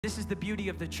This is the beauty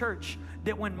of the church,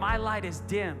 that when my light is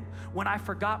dim, when I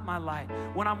forgot my light,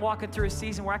 when I'm walking through a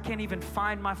season where I can't even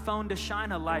find my phone to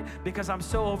shine a light because I'm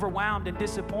so overwhelmed and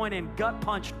disappointed and gut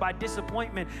punched by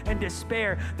disappointment and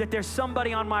despair, that there's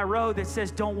somebody on my road that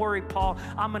says, don't worry, Paul,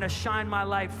 I'm going to shine my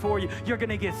light for you. You're going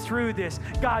to get through this.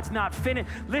 God's not finished.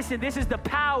 Listen, this is the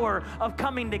power of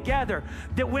coming together,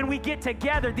 that when we get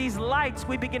together, these lights,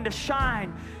 we begin to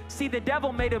shine. See, the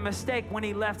devil made a mistake when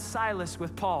he left Silas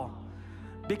with Paul,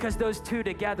 because those two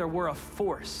together were a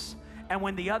force. And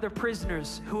when the other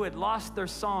prisoners who had lost their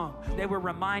song, they were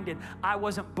reminded, I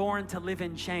wasn't born to live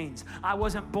in chains. I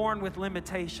wasn't born with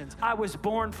limitations. I was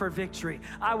born for victory.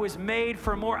 I was made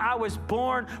for more. I was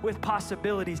born with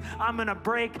possibilities. I'm gonna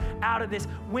break out of this.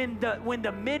 When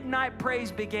the midnight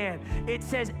praise began, it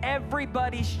says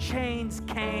everybody's chains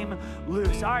came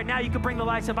loose. All right, now you can bring the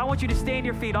lights up. I want you to stand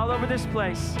your feet all over this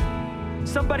place.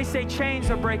 Somebody say, chains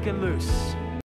are breaking loose.